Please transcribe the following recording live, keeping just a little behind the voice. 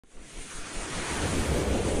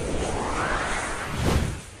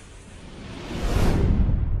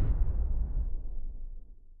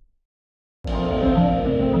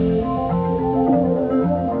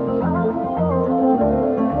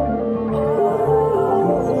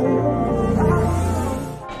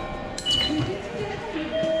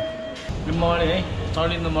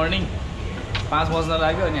Early in the morning 5 बज्न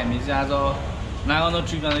लाग्यो अनि हामी चाहिँ आज नागानो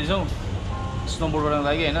ट्रिप जाँदैछौँ स्नोबोर्ड गर्नको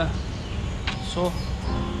लागि होइन सो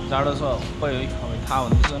जाडो छ खै है अब थाहा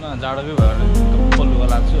हुँदैछ होइन जाडोकै भएर पल्लुको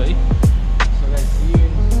लाग्छु है so guys C you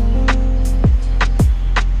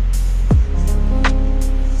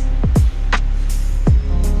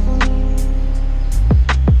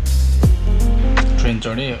train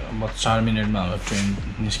चढे अब 4 मिनटमा हाम्रो ट्रेन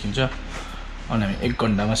निस्किन्छ अनि हामी 1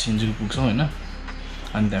 घन्टामा सिन्जुकु पुग्छौँ होइन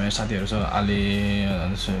अनि त्यहाँ साथीहरू छ आले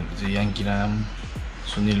याङ्किराम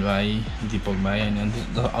सुनिल भाइ दीपक भाइ अनि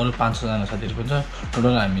अरू 5-6 जना साथीहरू पनि छ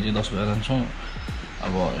टोटल हामी चाहिँ 10 बजे जान्छौँ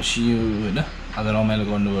अब सियु होइन आज रमाइलो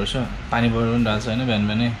गर्नुपर्छ पानी परेर पनि रहेछ होइन बिहान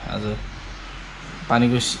बिहानै आज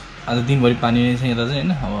पानीको आज दिनभरि पानी नै छ यता चाहिँ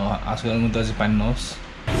होइन अब आशा गरौँ उता चाहिँ पानी नहोस्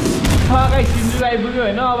गाइस सिन्जुकु आइपुग्यो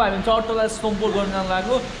होइन अब हामी चट्टोलाई स्नोबोर्ड गर्न जानु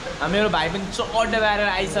लाग्यो मेरो भाइ पनि चट्टै बारेर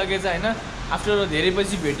आइसकेछ होइन आफ्टर धेरै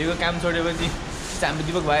पछि भेटेको काम छोडेपछि हाम्रो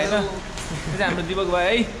दीपक भाइ होइन हाम्रो दीपक भाइ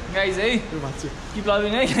है गाइज है किप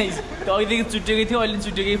लभिङ है गाइज अघिदेखि चुटेकै थियो अहिले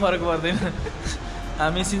चुटेकै फरक पर्दैन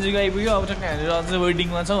हामी सिन्जुकु आइपुग्यो अब टक्कै हामीहरू अझै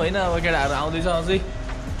वेटिङमा छौँ होइन अब केटाहरू आउँदैछ अझै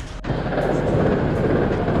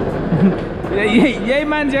यही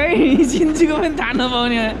मान्छे है सिन्जुकु पनि थाहा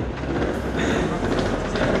नपाउने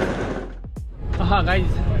गाइज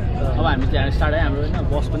अब हामी चाहिँ स्टार्ट है हाम्रो होइन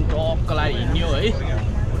बस पनि टपको लागि हिँड्यो है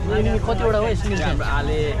कतिवटा हो सिङ्गल हाम्रो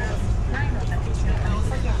आले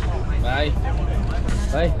भाइ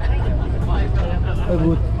भाइ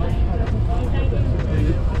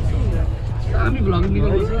हामी भ्लग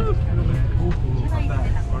निकाल्दैछ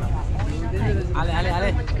आले आले आले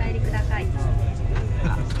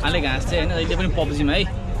आले घाँस चाहिँ होइन अहिले पनि पब्जीमा है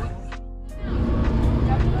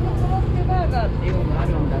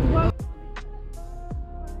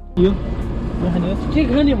यो के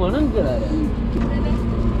खाने भन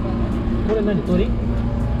नि तोरी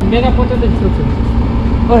मेगा पचास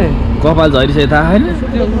कपाल झरिसक्यो थाहा होइन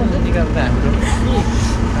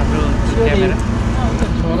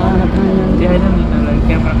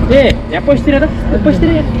ए यहाँ पैसतिर त पैसतिर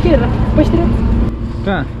के पैसतिर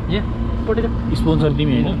कहाँ स्पोन्सर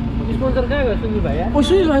तिमी होइन स्पोन्सर कहाँ गयो सुनिल भाइ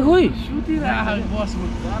सुनिल भाइ खोइ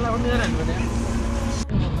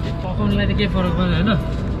पकाउनुलाई त केही फरक पर्दैन होइन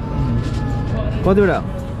कतिवटा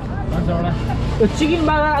चिकन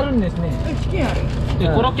बागा आलु नेस्ने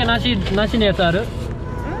कोरक्के नासिने याचाहरू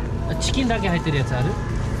चिकन राखे खाइतिर याचाहरू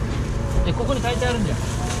कोकोनी खाइचाರು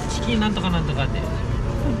चिकन नान्तका नान्तका ते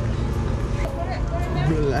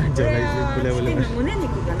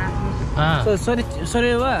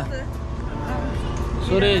सोरेवा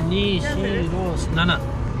सोरे 니 시로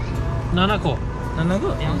나나코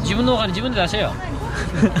지분 노가니 지분 다세요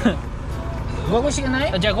먹고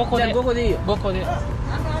시간나요? 자 고코데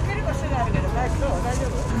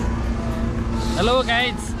हेलो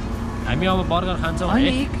गाइज हामी अब बर्गर खान्छौँ है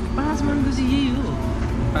 5 मनको चाहिँ यही हो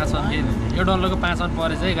 5 मन केही यो डल्लोको 5 मन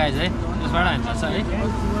परेछ है गाइज है त्यसबाट हामी पर्छ है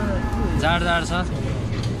जाड छ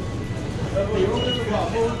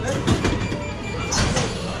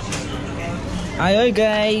आयो है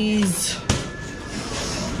गाइज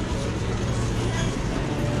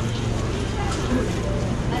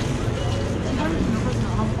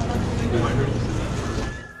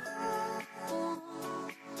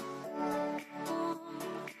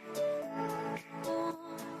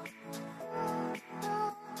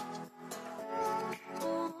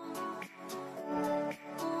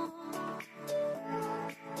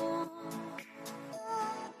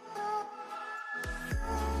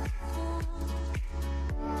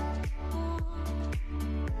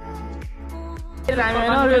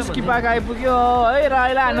हामी स्की पार्क आइपुग्यो है र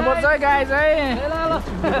अहिले हान्नुपर्छ है गाइज है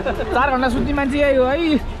 4 घन्टा सुत्ने मान्छे आयो है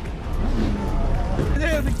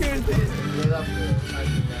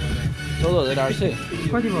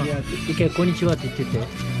 14,800कति भयो इके कोनिचिवाって言ってて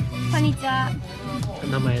こんにちは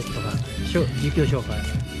名前とか自己紹介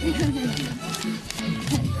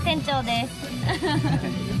店長です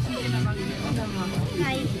は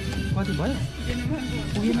いकति भयो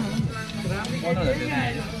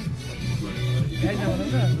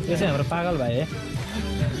यो चाहिँ हाम्रो पागल भाइ है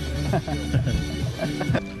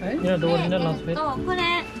これ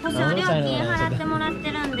保証料金払ってもらって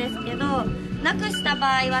るんですけどなくした場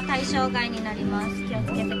合は対象外になります気をつ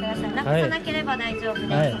けてくださいなくさなければ大丈夫で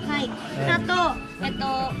すはいあと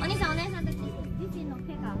お兄さんお姉さんたち自身の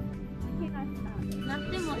怪我したなっ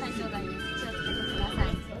ても対象外です気をつけてください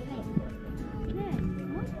で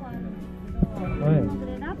もう一個あるんですけ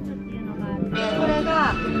どラップっていうのがあってこれ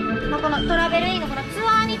がこのトラベルインのこのツ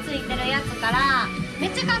アーについてるやつからめ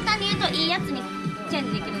っちゃ簡単に言うといいやつにチェン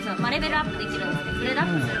ジできるんですよ、レベルアップできるんですけどグレードアッ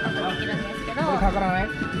プすることができるんですけど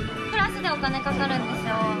プラスでお金かかるんです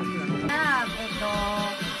よ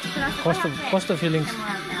कस्तो फिलिङ्स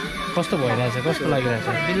कस्तो भइरहेछ कस्तो लागिरहेछ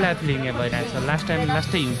बिल्ला फिलिङ भइरहेछ लास्टै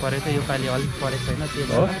हिउँ परेको थियो योपालि अलिक परेको छैन त्यो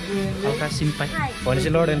हो हल्का सिम्पाई भनेपछि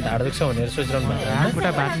लड एन्ड ढाड दुख्छ भनेर सोचिरहनु भएको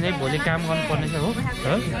हातखुट्टा भाँच्ने भोलि काम गर्नुपर्ने छ हो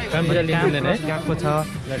काम गएको छ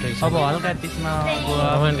अब हल्का त्यसमा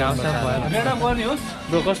अब घाउ साफ भयो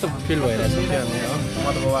ब्रो कस्तो फिल भइरहेछ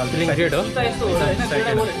फिलिङ ग्रेट हो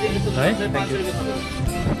है थ्याङ्क यू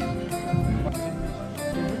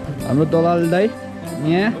हाम्रो दलाल दाइ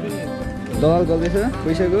यहाँ दलाल गर्दैछ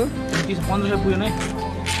पैसाको 1500 पुग्यो नै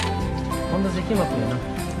 1500 केमा पुगेन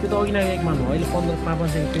त्यो त अघि लागि 1 मान हो अहिले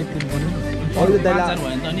 1500 पे तिर्नुपर्ने अघि दाइला भयो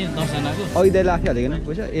नि त नि 10 जनाको अघि दाइला आफै हालेको न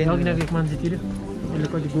पैसा ए अघि लागि 1 मान्छे तिर्यो अहिले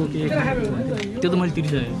कति गो के त्यो त मैले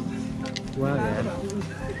तिरिसकेँ वाह यार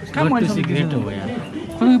काम What मैले to secret हो यार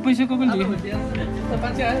खै पैसा को पनि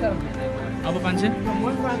अब 500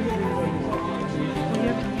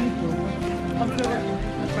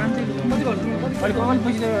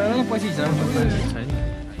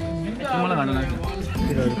 मलाई घाटा लाग्यो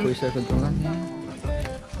पैसाको दलाल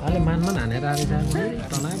अहिले मानमा हानेर आएको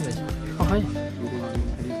तनाव भएछ खै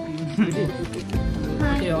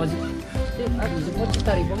ए अझै 25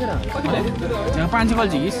 तारिक बोकेर 500 कल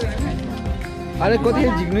झिकिस अरे कति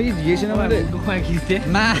झिक्नु कि झिकेन मैले दुखमा खिच्थे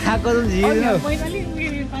मा कति झिकेन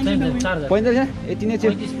 45 यति नै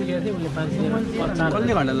थियो 35 पुगेको थियो उले 500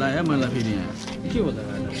 कसले घाटा लाग्यो मलाई फेरि यहाँ के हो त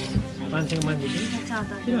 500 को मान्छे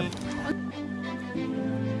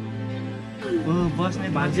बस्ने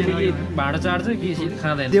मान्छेले कि भाडा चार्छ कि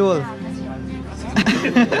खाँदैन table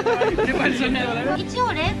一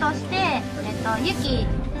応例として、雪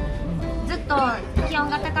ずっと気温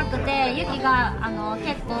が高くて雪が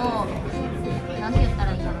結構なんて言った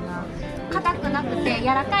らいいんだろうな硬くなくて柔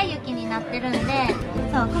らかい雪になってるんで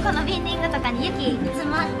そうここのビンディングとかに雪詰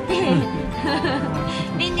まって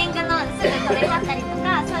ビンディングのすぐ取れちゃったりと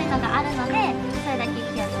かそういうのがあるのでそれだけ気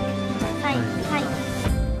をつけてください。はい。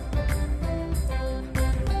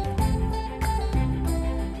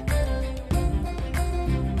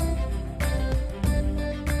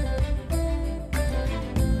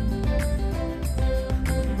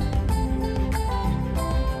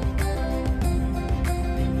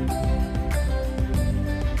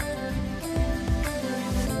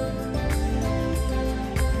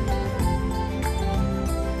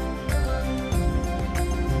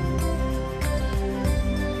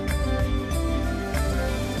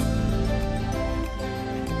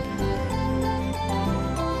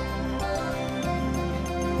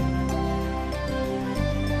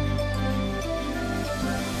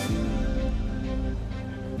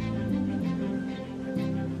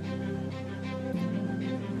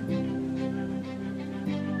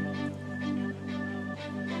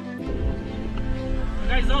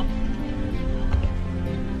Guys, no.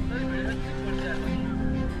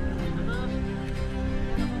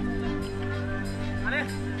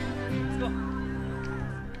 Let's go.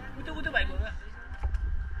 Udah baik gua.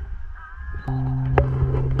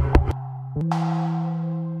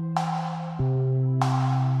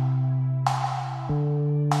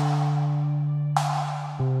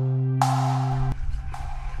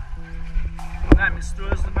 Nah, Mr.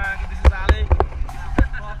 Osman, this is Ali.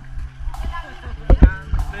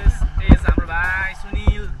 This is हाम्रो भाइ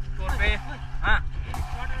Sunil कोर्पे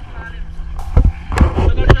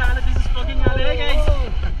This is fucking Ali, guys.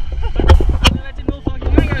 Let you know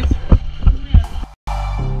fucking guys.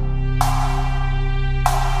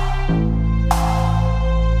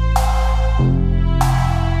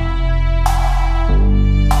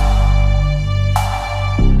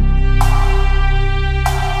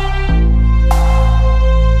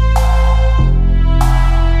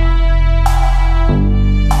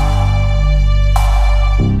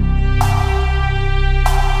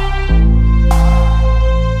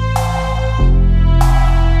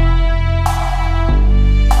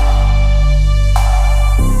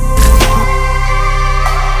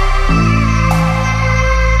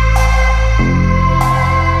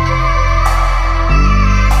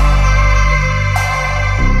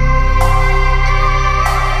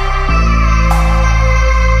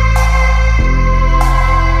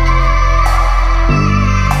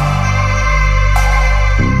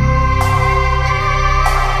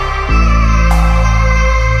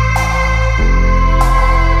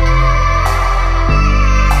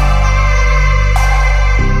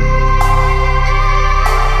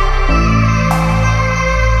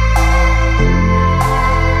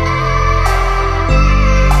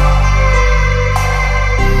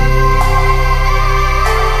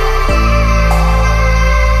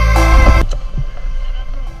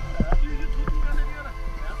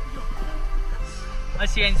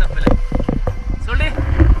 Let's see सबैलाई सोल्डे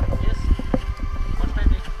यस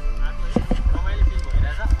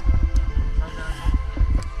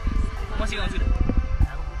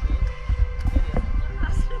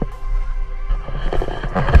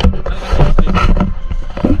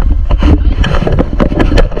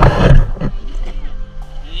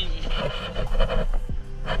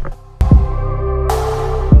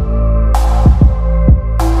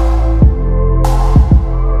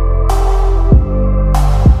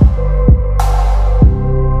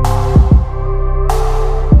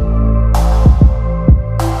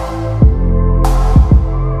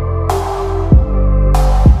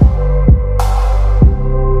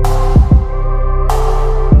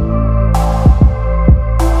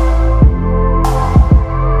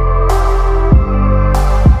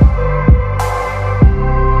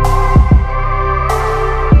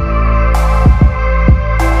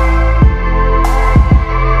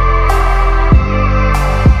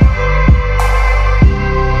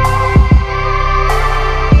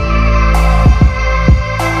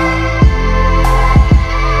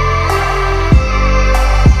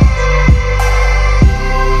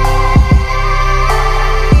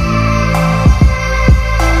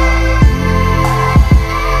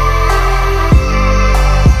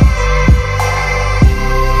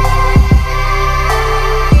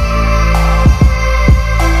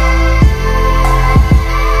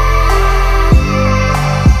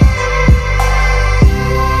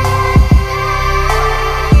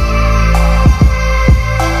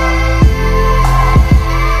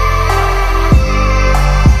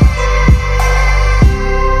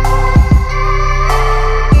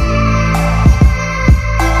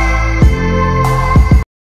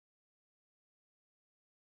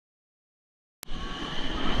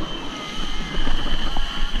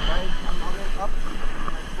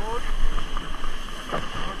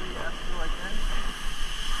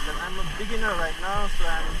beginner right now, so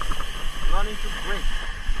I'm learning to brake.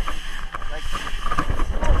 Like,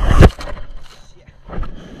 yeah.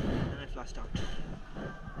 And I flashed out.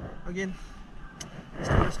 Again.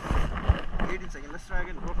 Let's try 18 seconds. Let's try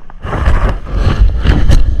again, bro.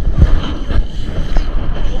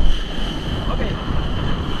 Okay.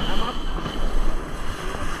 I'm up.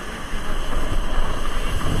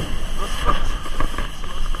 Go slow.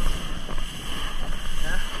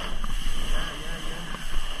 Yeah.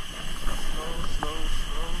 Slow.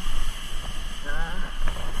 Yeah.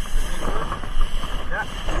 Yeah.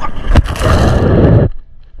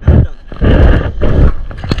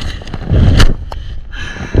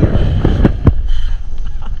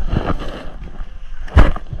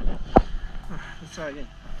 Let's try again.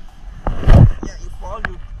 Yeah, you fall,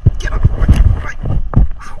 you get up. Right.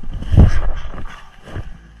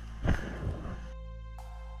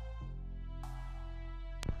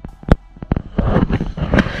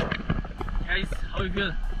 Guys, how you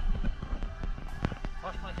feel?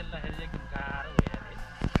 फर्स्टमा खेल्दाखेरि चाहिँ एकदम गाह्रो भइहाल्यो है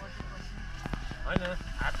होइन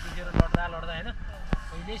हात दुखेर लड्दा होइन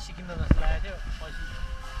पहिल्यै सिकिन्न जस्तो लागेको थियो पछि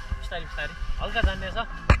बिस्तारै हल्का जान्ने छ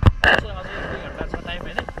अझै 1-2 घन्टा छ टाइम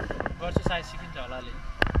होइन गर्छु सायद सिकिन्छ होला अलि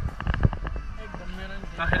एकदम मेरो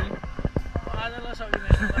आजलाई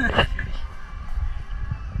सकिँदैन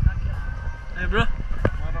ए ब्रो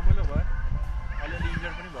रमाइलो भयो अलिअलि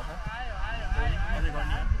इन्जर्ड पनि भयो अझै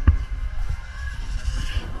गर्ने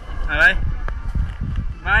Bye.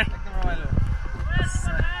 Bye.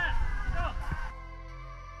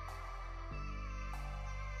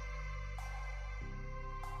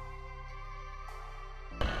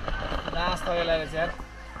 Last time I was here,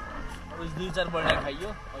 I was doing some burning. How you?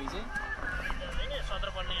 How is it?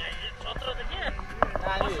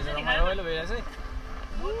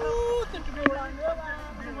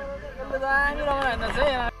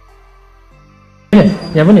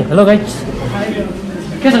 Yeah, bunny. Hello, guys.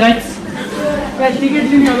 Guys,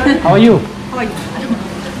 how are you?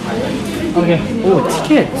 Okay. Oh,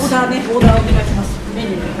 tickets.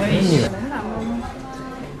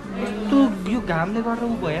 Tu you gamle garra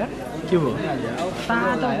u bhaya? के भयो?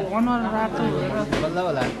 तातो अनुहार रातो बल्ल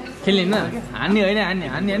बल्ल खेल्ने हैन हान्ने हैन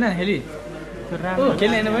हान्ने हैन हेली रातो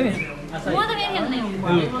खेल्ने हैन भने म त फेरि खेल्ने हो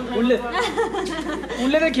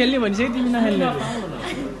उले त खेल्ने भनिसक्यो तिमी नखेल्ने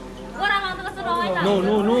ओरामा त कस्तो रमाइलो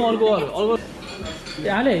नो अल्को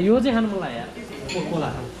हाले यो चाहिँ खानु मलाई यार कोला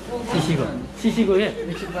सिसीको के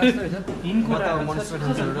हिनको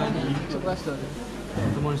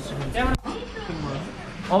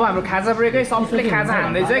अब हाम्रो खाजा ब्रेक है सबले खाजा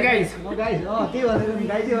हान्दै छ गाइस के भनेको नि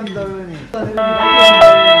गाइस भन्नु पर्यो नि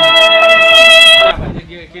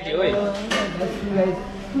केटी हो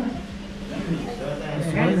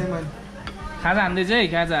खाजा हान्दै छ है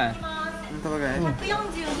खाजा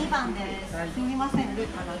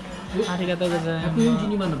아리가또 고자이마스.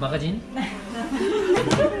 약국용진이만 바가진.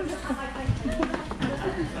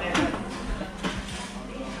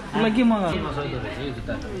 lagi mga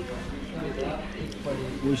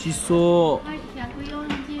멋있어.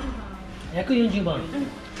 140번.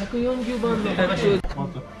 140번 바가지.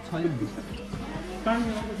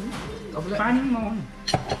 빵 먹어.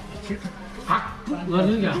 아,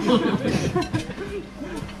 뭐야?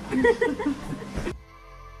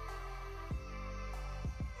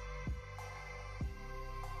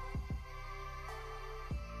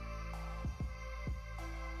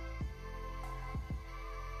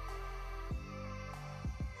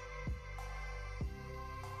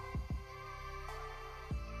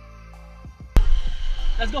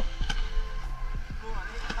 Let's go.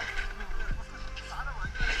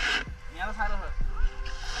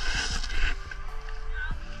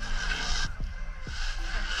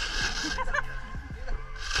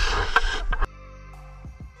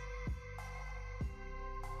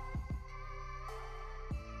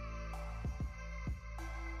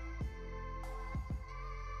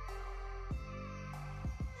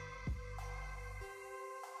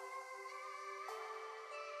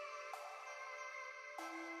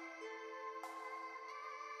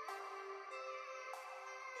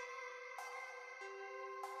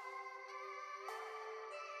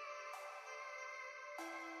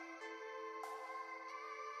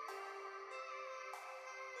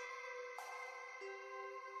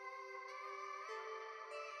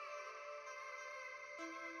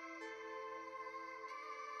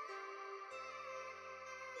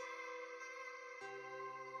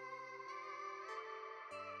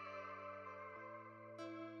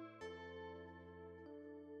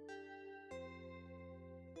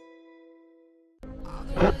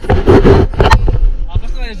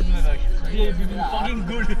 Fucking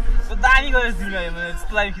good. So दामी गरेछ तिमीले मैले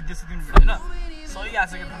यस्तो लागि खिच्दैछु तिमीले हैन सही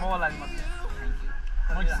आछ के मोबाइल आज मात्रै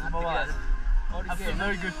मोबाइल आज I feel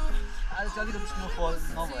very good. आज चाहिँ अलिकति स्नोफल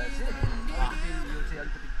नभए चाहिँ अलिकति यो चाहिँ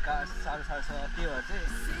अलिकति साह्रो छ के भएर चाहिँ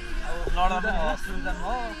अब लड्दा पनि सुल्तान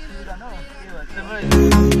हो के भएर चाहिँ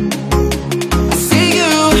See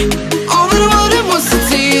you, all that I wanted was to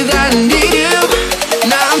tell you that I need you.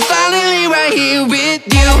 Now I'm finally right here with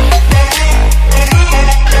you.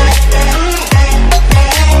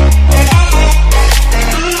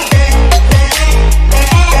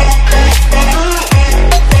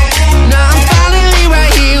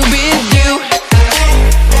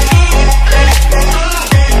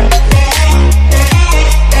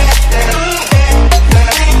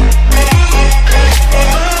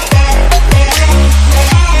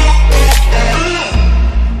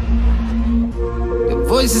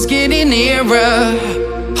 Voice is getting nearer,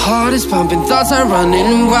 heart is pumping, thoughts are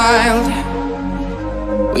running wild.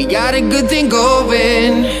 We got a good thing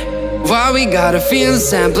going, while we gotta feel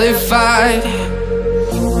amplified.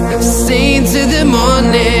 Staying till the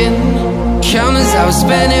morning, countless hours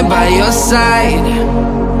spending by your side.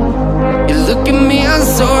 You look at me, I'm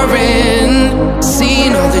soaring,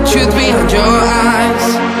 seeing all the truth behind your eyes.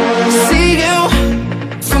 See you,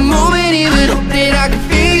 for a moment even hope that I can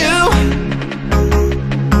feel you.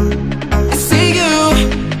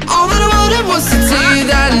 Was to tell you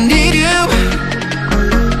that I need you.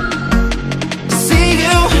 See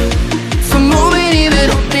you for a moment, even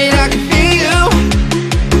hope that I can feel you.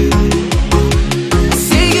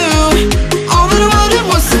 See you, all that I wanted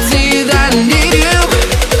was to tell you that I need you.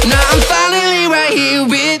 Now I'm finally right here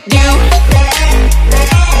with you.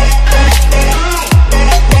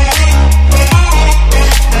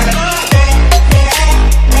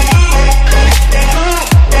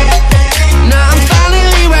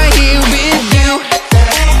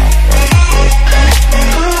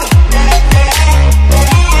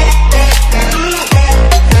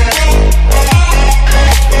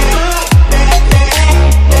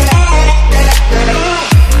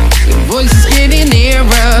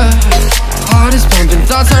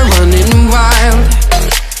 Thoughts are running wild.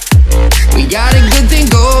 We got a good thing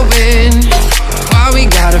going, while we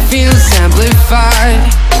gotta feel amplified.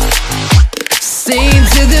 Staying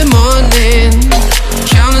till the morning,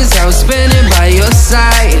 countless hours spending by your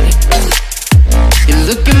side. You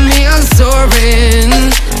look at me, I'm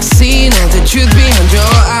soaring, seeing all the truth behind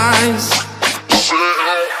your eyes.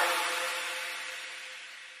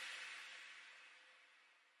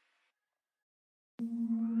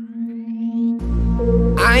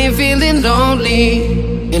 I ain't feeling lonely,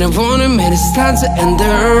 and I wanna admit it's time to end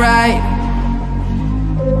the ride.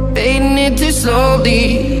 Fading it too slowly,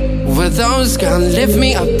 with those gonna lift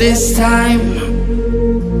me up this time.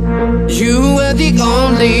 You were the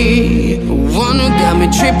only one who got me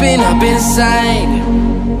tripping up inside.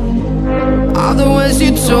 All the words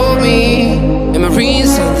you told me, am I reading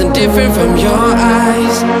something different from your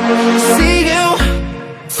eyes? See you,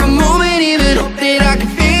 for a moment even hope that I can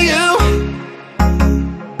feel you.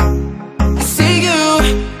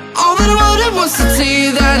 Was to tell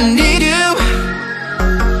you that I need you.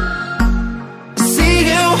 See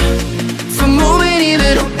you for a moment,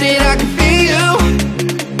 even hope that I can feel you.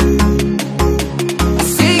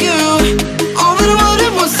 See you, all that I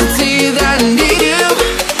wanted was to tell you that I need you.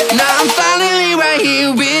 Now I'm finally right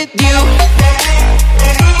here with you.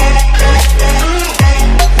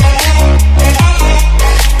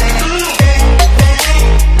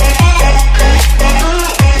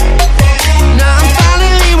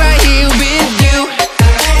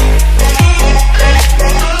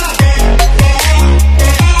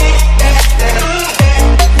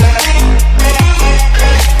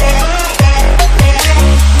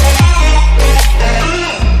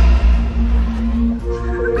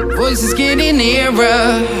 Voice is getting nearer,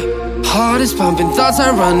 heart is pumping, thoughts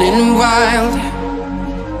are running wild.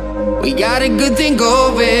 We got a good thing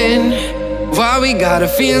going, while we gotta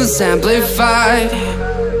feel amplified.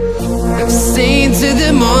 Staying till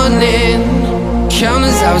the morning,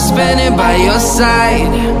 countless hours spending by your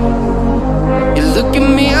side. You look at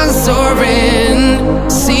me, I'm soaring,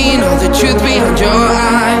 seeing all the truth behind your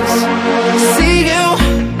eyes. See you,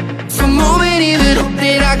 for a moment even hope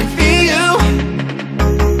that I can feel you.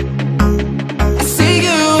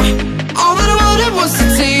 Was to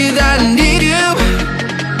tell you that I need you.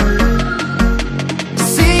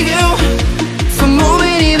 See you, for a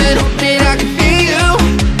moment even hope that I can feel you.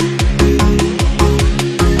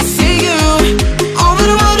 See you, all that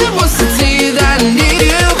I wanted was to tell you that I need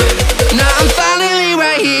you. Now I'm finally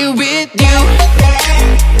right here with you.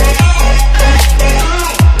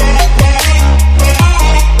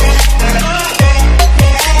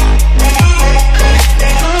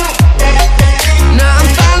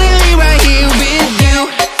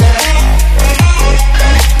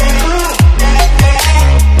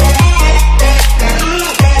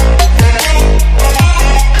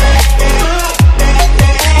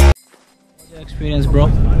 Experience bro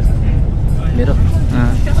मेरो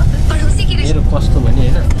कस्तो भने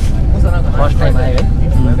होइन first time आयो है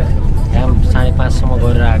यहाँ 5:30 सम्म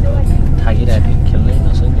गरेर आएको थाकिरहेको थियो खेल्नै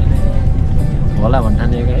नसक्ने होला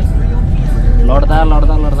भन्ठानेको है लड्दा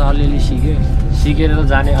अलिअलि सिकेर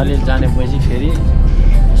जाने अलिअलि जानेपछि फेरि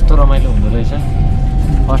यस्तो रमाइलो हुँदो रहेछ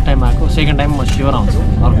फर्स्ट टाइम आएको सेकेन्ड टाइम म स्योर आउँछु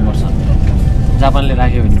अर्को वर्ष जापानले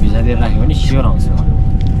राख्यो भने भिजा दिएर राख्यो भने स्योर आउँछु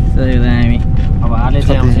हामी अब आले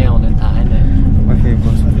चाहिँ आउँछ आउँदैन थाहा छैन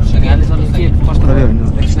के कस्तो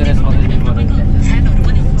एक्सपिरियन्स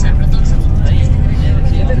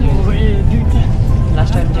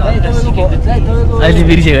लास्ट टाइम अहिले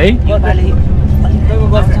बिर्स्यो है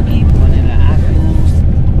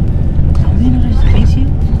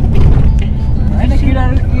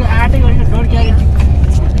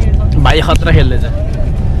भाइ खतरा खेल्दैछ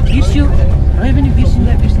बिर्स्यो र पनि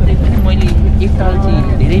बिर्सिँदै पनि मैले एक ताल चाहिँ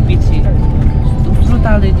धेरै बिर्सेँ दोस्रो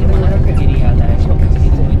ताल चाहिँ मलाई फेरि याद आएछ मैले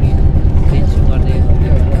फेन्सिङ गर्दै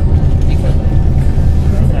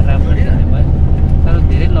राम्रो खेल्ने भयो तर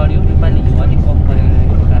धेरै लड्यो नेपाली अलिक कम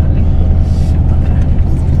परेको कारणले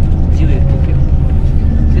जिउहरू दुख्यो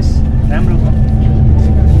त्यस राम्रो भयो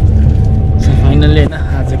फाइनल्ली होइन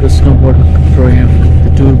आजको स्नोबोर्ड प्रोग्राम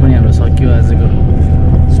टुर पनि हाम्रो सक्यो आजको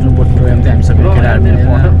स्नोबोर्ड प्रोग्राम चाहिँ हामी सबै केटाहरू मिलेर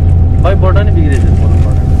खैबाट नि बिग्रेछ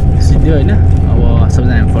सिद्धो होइन अब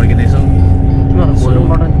सबजना हामी फर्किँदैछौँ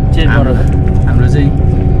हाम्रो चाहिँ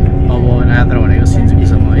अब रात्र भनेको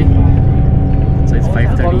सिन्जुकीसम्म है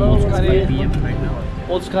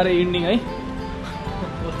ओत्स्कारे इन्डिङ है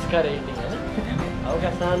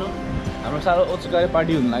हाम्रो सानो ओत्स्कारे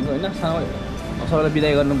पार्टी हुनु लाग्यो होइन सानो सबैलाई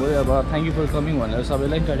बिदाई गर्नु पऱ्यो अब थ्याङ्क यू फर कमिङ भनेर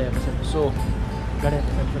सबैलाई सो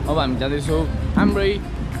अब हामी जाँदैछौँ हाम्रै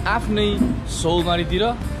आफ्नै सोलमारीतिर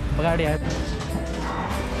अगाडि आयो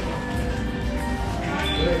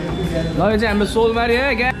चाहिँ हाम्रो सोलमारी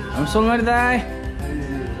है क्या हाम्रो सोलमारी दाइ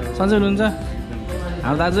सन्चै हुनुहुन्छ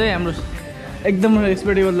हाम्रो दाजु है हाम्रो एकदम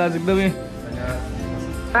रेस्पेक्टेबल दाजु एकदमै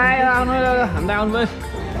आउनु हामीलाई आउनु भयो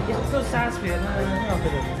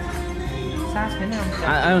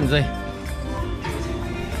आयो हुन्छ है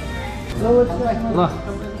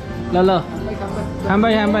ल खाम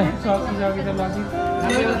भाइ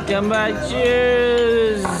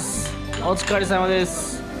ओत्स्कारे सामादेश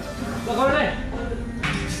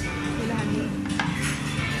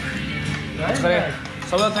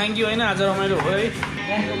सबैलाई थ्याङ्क यू होइन आज रमाइलो भयो है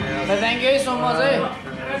थ्याङ्क यू सो मच है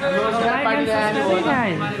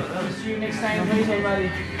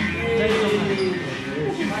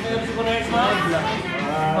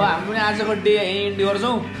हामी पनि आजको डे एन्ड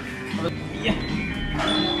गर्छौँ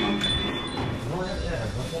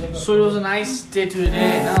so it was a nice day today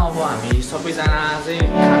होइन अब हामी सबैजना चाहिँ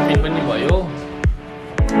खानपिन पनि भयो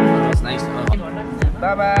नाइस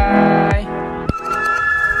बाई बाई